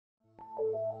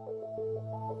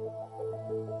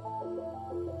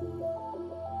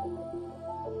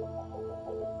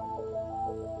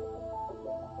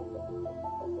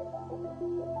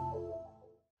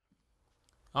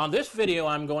On this video,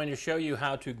 I'm going to show you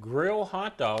how to grill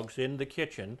hot dogs in the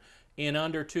kitchen in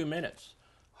under 2 minutes.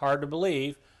 Hard to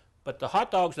believe, but the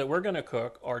hot dogs that we're going to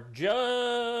cook are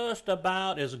just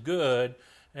about as good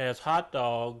as hot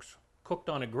dogs cooked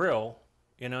on a grill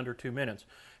in under 2 minutes.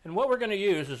 And what we're going to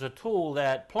use is a tool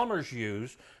that plumbers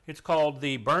use. It's called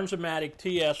the Bernzomatic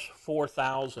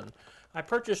TS4000. I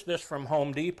purchased this from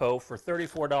Home Depot for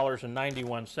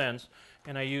 $34.91,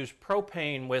 and I use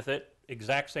propane with it.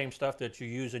 Exact same stuff that you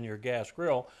use in your gas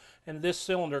grill, and this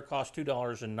cylinder costs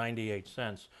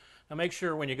 $2.98. Now make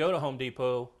sure when you go to Home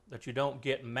Depot that you don't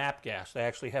get MAP gas. They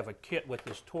actually have a kit with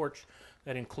this torch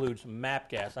that includes MAP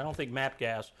gas. I don't think MAP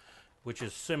gas, which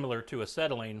is similar to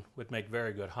acetylene, would make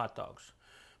very good hot dogs.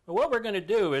 But what we're going to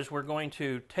do is we're going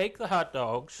to take the hot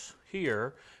dogs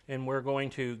here and we're going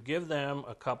to give them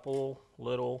a couple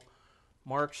little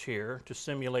marks here to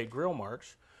simulate grill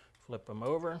marks. Flip them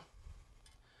over.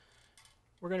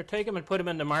 We're going to take them and put them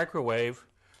in the microwave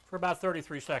for about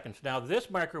 33 seconds. Now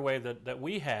this microwave that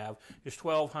we have is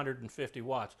 1250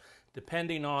 watts.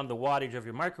 Depending on the wattage of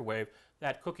your microwave,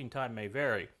 that cooking time may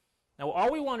vary. Now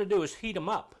all we want to do is heat them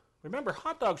up. Remember,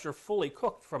 hot dogs are fully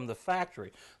cooked from the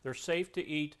factory. They're safe to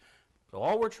eat. So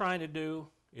all we're trying to do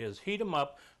is heat them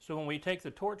up so when we take the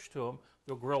torch to them,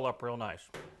 they'll grill up real nice.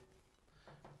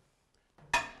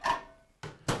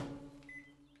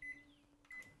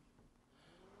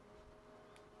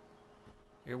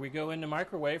 Here we go in the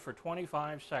microwave for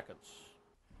 25 seconds.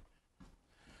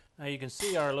 Now you can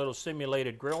see our little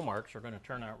simulated grill marks are going to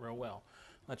turn out real well.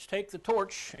 Let's take the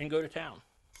torch and go to town.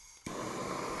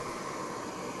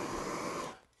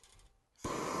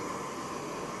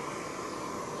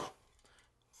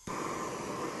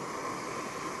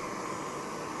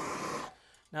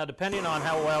 Now depending on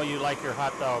how well you like your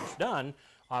hot dogs done,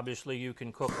 obviously you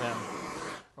can cook them,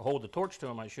 or hold the torch to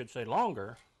them I should say,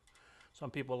 longer. Some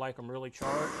people like them really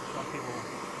charred. Some people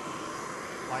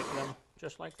like them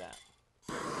just like that.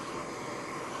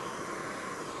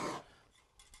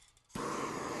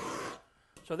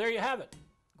 So there you have it.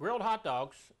 Grilled hot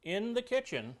dogs in the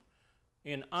kitchen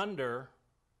in under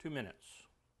 2 minutes.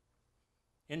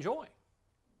 Enjoy.